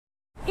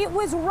It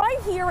was right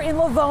here in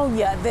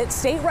Livonia that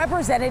State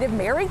Representative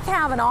Mary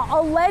Cavanagh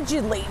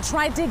allegedly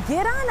tried to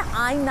get on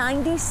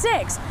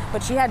I-96,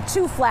 but she had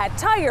two flat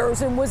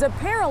tires and was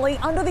apparently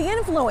under the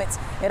influence.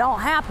 It all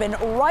happened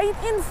right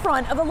in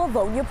front of a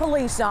Livonia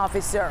police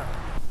officer.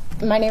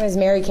 My name is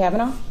Mary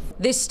Cavanagh.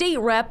 The state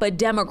rep, a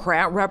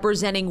Democrat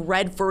representing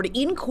Redford,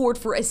 in court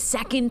for a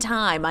second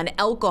time on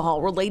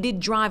alcohol-related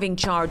driving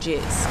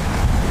charges.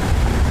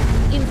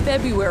 In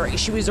February,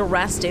 she was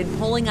arrested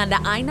pulling onto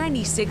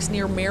I-96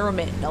 near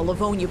Merriman. A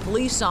Livonia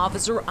police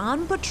officer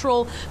on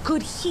patrol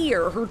could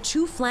hear her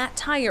two flat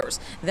tires,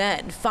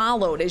 then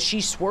followed as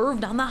she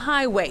swerved on the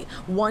highway.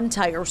 One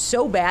tire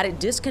so bad it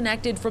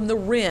disconnected from the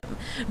rim.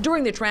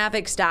 During the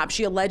traffic stop,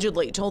 she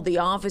allegedly told the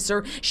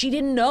officer she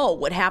didn't know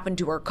what happened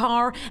to her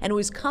car and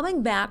was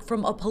coming back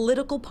from a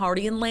political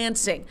party in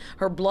Lansing.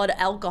 Her blood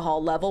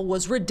alcohol level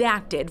was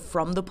redacted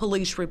from the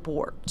police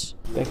report.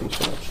 Thank you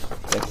so much.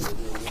 Thank you.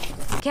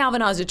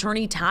 Cavanagh's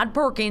attorney Todd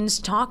Perkins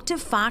talked to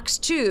Fox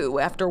 2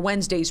 after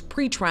Wednesday's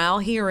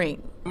pretrial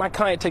hearing. My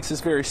client takes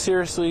this very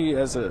seriously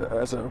as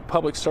a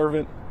public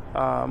servant.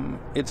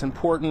 It's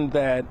important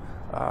that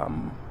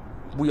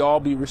we all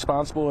be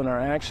responsible in our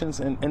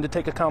actions and to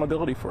take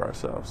accountability for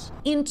ourselves.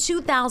 In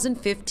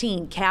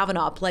 2015,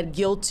 Cavanagh pled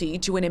guilty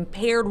to an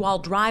impaired while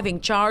driving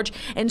charge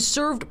and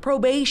served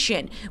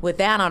probation. With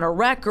that on her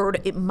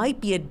record, it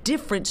might be a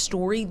different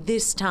story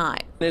this time.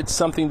 It's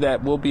something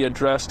that will be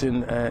addressed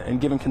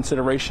and given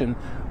consideration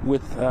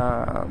with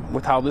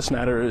how this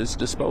matter is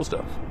disposed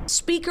of.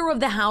 Speaker of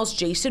the House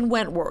Jason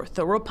Wentworth,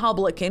 a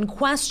Republican,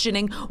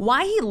 questioning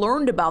why he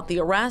learned about the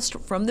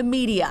arrest from the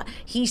media.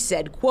 He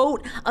said,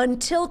 quote,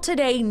 "Until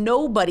today,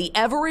 nobody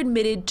ever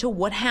admitted to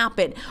what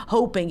happened,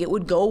 hoping it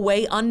would go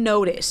away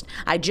unnoticed.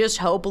 I just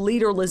hope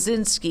Leader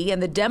Lizinski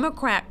and the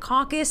Democrat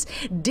caucus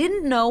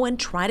didn't know and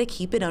try to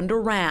keep it under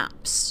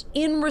wraps."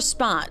 In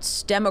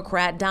response,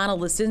 Democrat Donna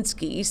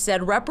Lizinski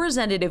said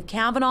Representative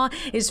Cavanagh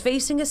is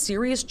facing a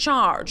serious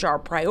charge. Our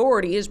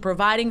priority is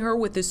providing her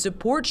with the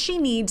support she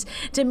needs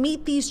to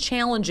meet these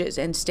challenges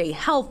and stay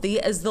healthy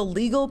as the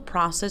legal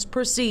process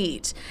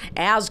proceeds.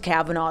 As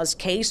Cavanagh's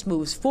case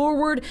moves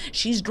forward,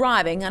 she's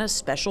driving on a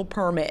special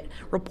permit.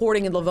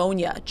 Reporting in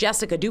Livonia,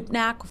 Jessica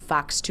Dupnack,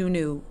 Fox 2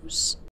 News.